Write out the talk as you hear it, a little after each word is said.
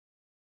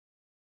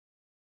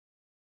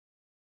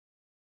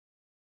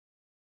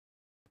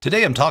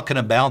Today I'm talking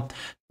about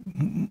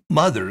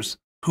mothers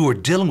who are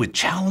dealing with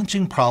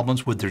challenging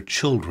problems with their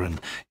children.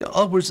 In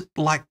other words,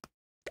 like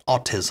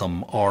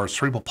autism or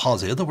cerebral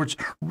palsy. In other words,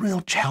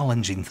 real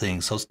challenging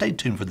things. So stay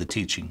tuned for the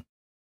teaching.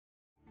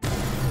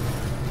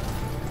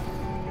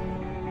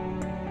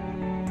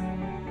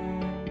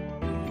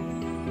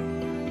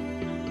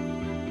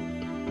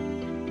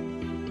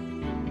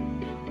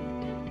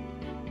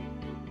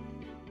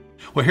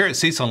 Well, here at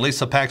Cecil and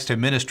Lisa Paxton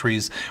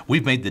Ministries,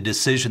 we've made the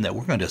decision that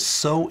we're going to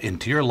sow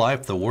into your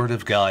life the Word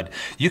of God.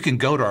 You can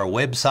go to our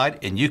website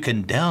and you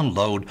can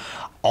download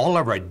all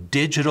of our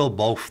digital,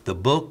 both the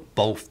book,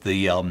 both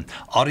the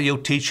audio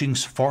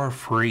teachings for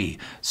free.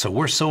 So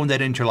we're sowing that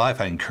into your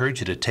life. I encourage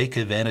you to take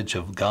advantage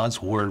of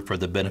God's Word for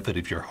the benefit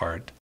of your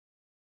heart.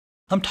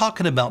 I'm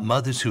talking about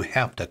mothers who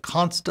have to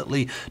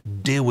constantly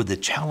deal with the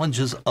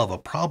challenges of a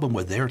problem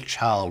with their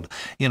child.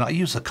 You know, I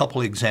use a couple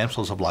of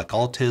examples of like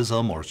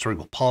autism or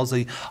cerebral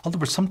palsy.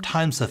 Although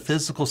sometimes the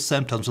physical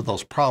symptoms of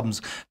those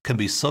problems can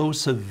be so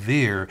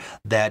severe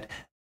that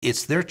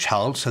it's their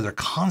child, so they're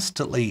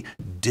constantly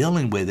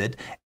dealing with it,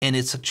 and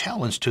it's a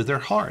challenge to their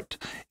heart.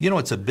 You know,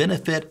 it's a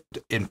benefit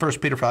in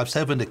 1 Peter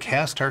 5:7 to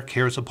cast our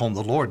cares upon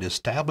the Lord, to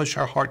establish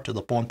our heart to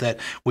the point that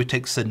we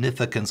take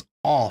significance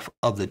off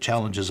of the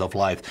challenges of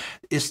life.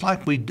 It's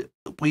like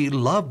we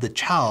love the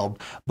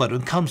child, but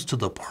when it comes to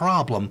the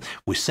problem,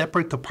 we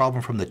separate the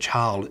problem from the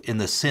child in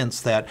the sense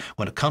that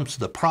when it comes to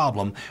the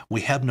problem,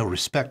 we have no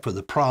respect for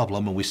the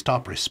problem and we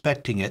stop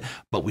respecting it,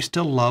 but we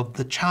still love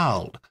the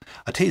child.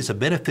 I tell you, it's a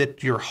benefit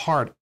to your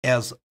heart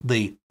as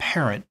the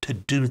parent to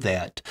do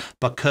that,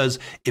 because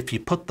if you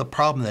put the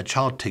problem and the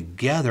child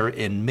together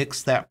and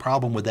mix that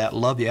problem with that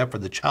love you have for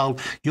the child,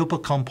 you'll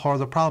become part of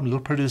the problem. You'll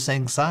produce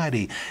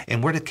anxiety,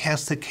 and we're to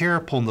cast the care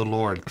upon the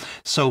Lord.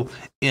 So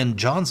in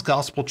John's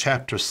Gospel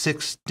chapter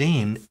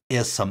 16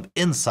 is some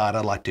insight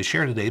I'd like to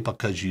share today,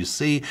 because you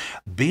see,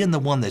 being the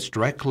one that's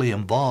directly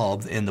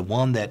involved and the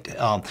one that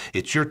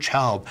it's your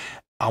child,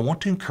 I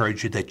want to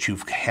encourage you that you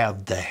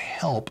have the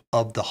help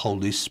of the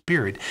Holy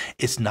Spirit.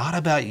 It's not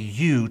about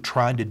you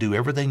trying to do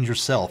everything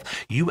yourself.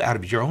 You, out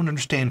of your own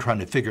understanding, trying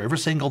to figure every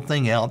single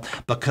thing out,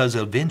 because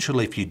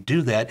eventually if you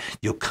do that,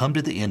 you'll come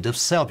to the end of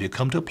self. You'll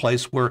come to a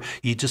place where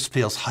you just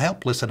feel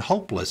helpless and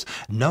hopeless.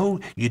 No,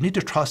 you need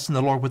to trust in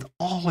the Lord with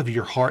all of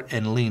your heart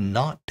and lean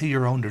not to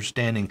your own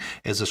understanding,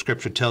 as the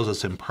scripture tells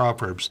us in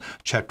Proverbs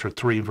chapter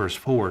 3, verse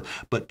 4.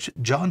 But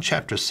John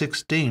chapter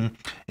 16,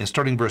 and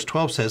starting verse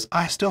 12 says,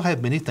 I still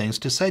have many things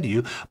to say to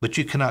you, but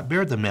you cannot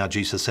bear them now,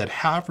 Jesus said.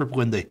 However,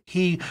 when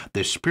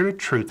the Spirit of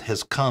truth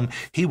has come,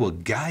 he will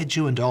guide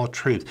you into all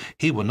truth.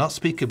 He will not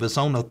speak of his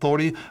own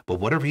authority, but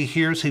whatever he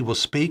hears, he will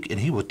speak, and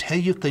he will tell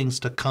you things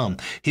to come.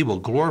 He will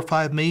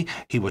glorify me.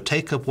 He will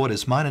take up what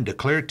is mine and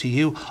declare it to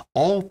you.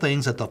 All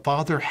things that the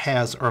Father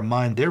has are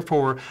mine.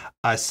 Therefore,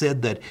 I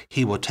said that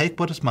he will take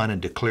what is mine and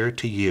declare it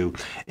to you.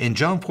 In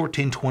John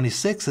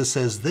 14:26, it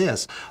says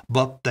this,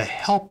 but the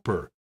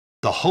Helper,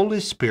 the Holy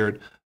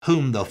Spirit,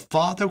 whom the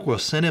Father will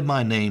send in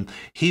my name,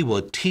 he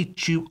will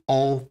teach you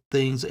all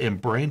things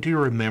and bring to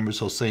your remembrance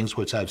those things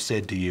which I've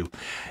said to you.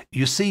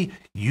 You see,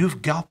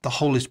 you've got the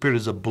Holy Spirit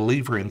as a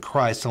believer in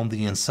Christ on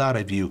the inside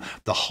of you.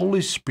 The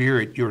Holy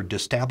Spirit, you're to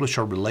establish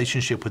a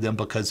relationship with him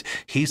because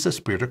he's the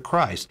Spirit of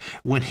Christ.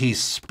 When he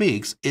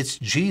speaks, it's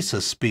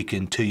Jesus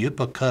speaking to you,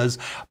 because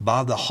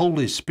by the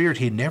Holy Spirit,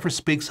 he never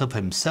speaks of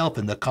himself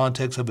in the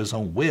context of his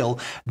own will.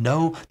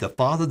 No, the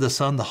Father, the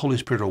Son, the Holy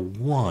Spirit are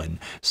one.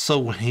 So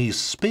when he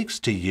speaks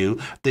to you,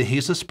 then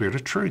he's the Spirit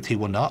of truth. He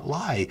will not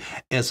lie,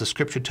 as the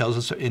scripture tells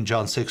us in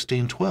John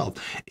 16:12.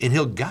 And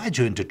he'll guide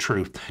you into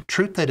truth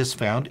that is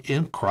found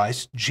in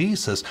Christ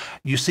Jesus.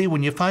 You see,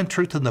 when you find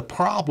truth in the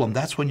problem,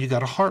 that's when you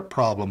got a heart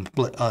problem,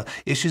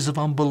 issues of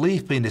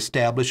unbelief being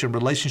established in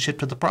relationship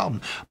to the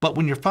problem. But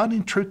when you're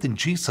finding truth in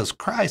Jesus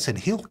Christ and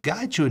he'll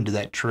guide you into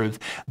that truth,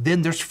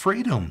 then there's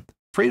freedom.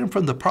 Freedom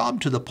from the problem,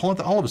 to the point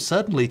that all of a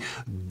sudden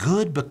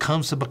good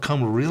becomes to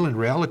become real in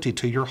reality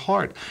to your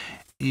heart.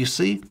 You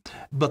see,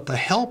 but the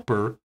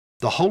Helper,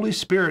 the Holy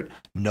Spirit,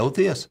 know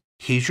this,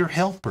 he's your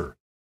helper.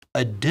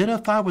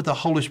 Identify with the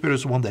Holy Spirit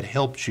as the one that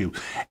helps you,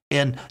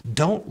 and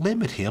don't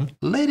limit him.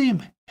 Let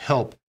him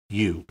help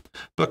you,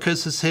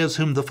 because it says,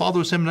 whom the Father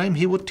will send in my name,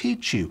 he will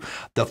teach you.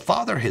 The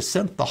Father has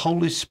sent the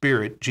Holy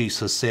Spirit,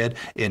 Jesus said,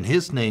 in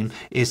his name.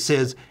 It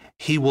says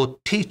he will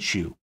teach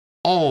you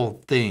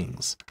all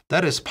things.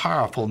 That is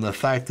powerful in the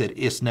fact that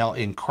it's now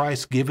in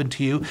Christ given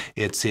to you.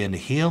 It's in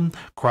him,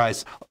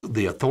 Christ,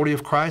 the authority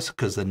of Christ,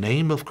 because the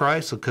name of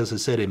Christ, because it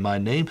said in my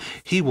name,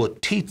 he will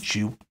teach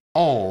you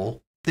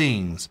all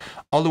things.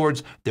 In other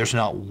words, there's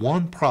not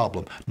one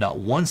problem, not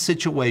one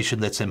situation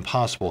that's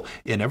impossible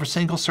in every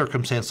single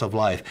circumstance of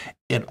life.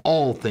 In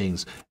all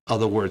things, in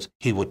other words,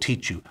 he will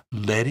teach you.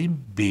 Let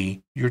him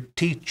be your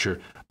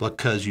teacher,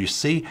 because you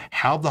see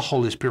how the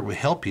Holy Spirit will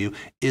help you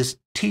is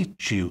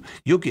teach you.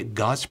 You'll get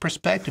God's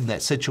perspective in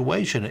that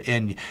situation,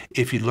 and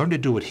if you learn to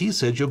do what he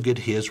says, you'll get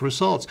his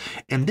results.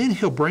 And then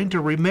he'll bring to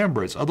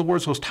remembrance. In other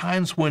words, those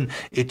times when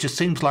it just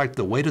seems like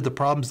the weight of the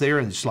problem's there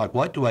and it's like,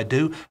 what do I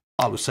do?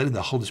 all of a sudden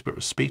the Holy Spirit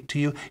will speak to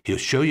you. He'll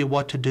show you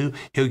what to do.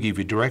 He'll give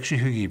you direction.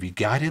 He'll give you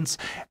guidance.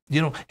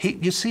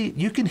 You see,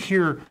 you can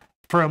hear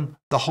from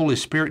the Holy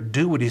Spirit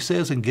do what he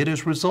says and get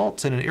his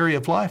results in an area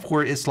of life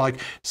where it's like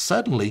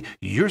suddenly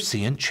you're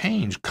seeing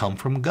change come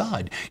from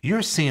God.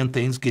 You're seeing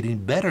things getting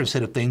better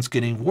instead of things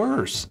getting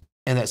worse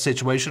in that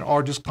situation,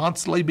 or just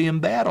constantly being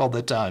bad all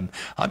the time.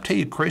 I'm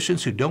telling you,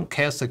 Christians who don't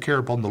cast the care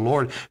upon the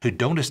Lord, who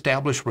don't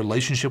establish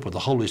relationship with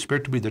the Holy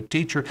Spirit to be their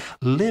teacher,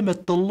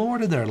 limit the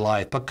Lord in their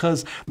life,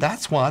 because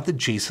that's why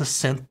Jesus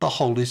sent the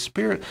Holy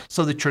Spirit,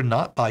 so that you're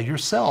not by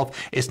yourself.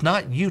 It's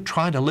not you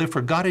trying to live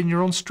for God in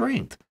your own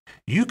strength.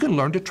 You can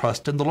learn to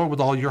trust in the Lord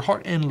with all your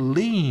heart and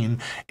lean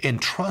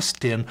and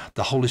trust in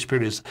the Holy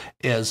Spirit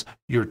as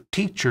your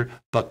teacher,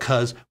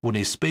 because when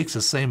he speaks,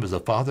 the same as the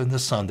Father and the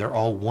Son, they're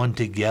all one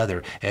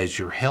together as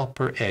your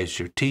helper, as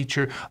your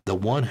teacher, the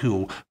one who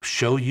will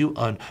show you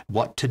on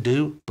what to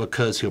do,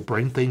 because he'll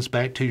bring things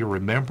back to your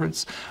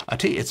remembrance. I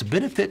tell you, it's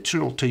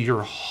beneficial to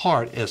your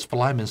heart, as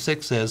Philemon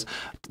 6 says,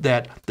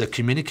 that the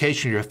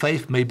communication of your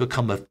faith may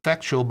become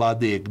effectual by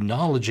the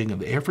acknowledging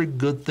of every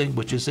good thing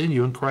which is in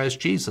you in Christ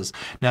Jesus.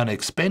 Now, an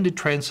expanded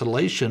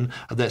translation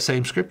of that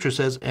same scripture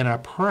says, and I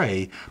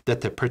pray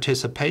that the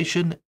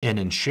participation and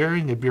in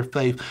sharing of your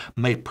faith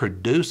may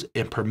produce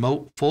and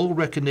promote full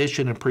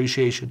recognition,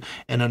 appreciation,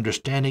 and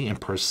understanding and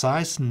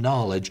precise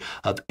knowledge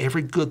of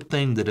every good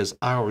thing that is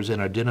ours in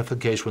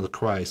identification with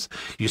Christ.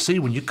 You see,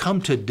 when you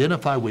come to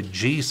identify with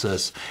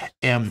Jesus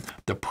and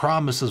the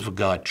promises of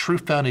God, true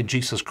found in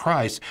Jesus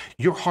Christ,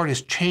 your heart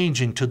is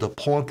changing to the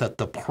point that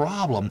the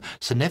problem,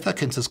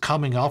 significance is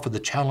coming off of the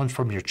challenge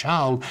from your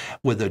child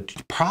with a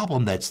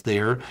problem that's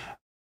there,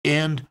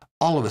 and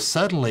all of a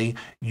sudden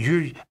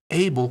you're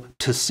able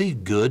to see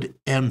good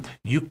and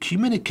you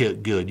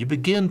communicate good. You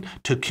begin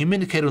to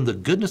communicate on the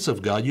goodness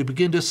of God. You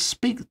begin to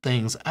speak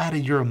things out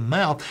of your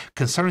mouth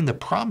concerning the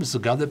promise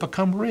of God that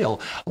become real.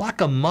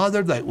 Like a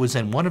mother that was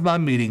in one of my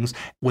meetings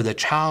with a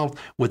child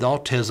with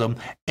autism,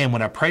 and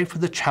when I prayed for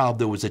the child,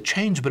 there was a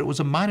change, but it was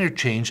a minor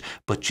change.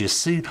 But you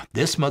see,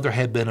 this mother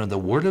had been in the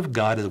Word of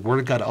God, and the Word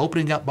of God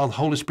opening up by the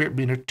Holy Spirit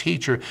being her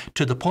teacher,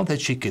 to the point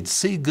that she could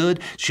see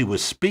good, she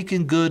was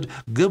speaking good,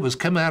 good was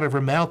coming out of her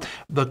mouth,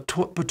 but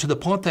to the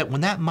point that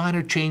when that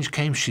minor change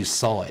came, she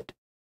saw it.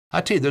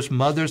 I tell you, there's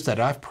mothers that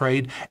I've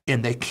prayed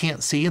and they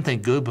can't see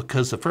anything good,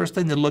 because the first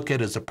thing they look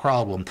at is a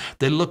problem.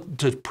 They look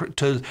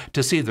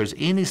to see if there's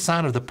any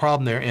sign of the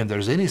problem there, and if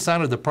there's any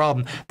sign of the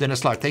problem, then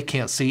it's like they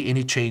can't see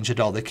any change at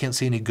all. They can't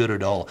see any good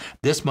at all.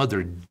 This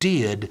mother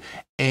did,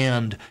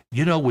 and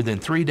within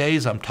 3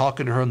 days, I'm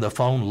talking to her on the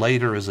phone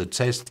later as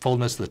the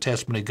fullness of the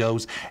testimony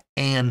goes,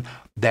 and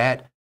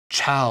that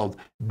child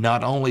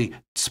not only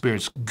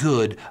experienced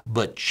good,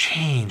 but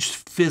changed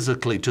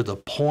physically to the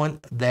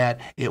point that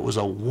it was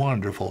a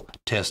wonderful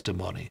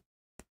testimony.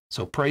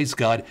 So praise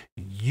God,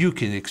 you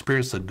can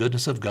experience the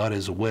goodness of God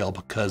as well,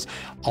 because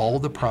all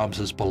the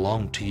promises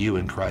belong to you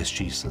in Christ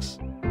Jesus.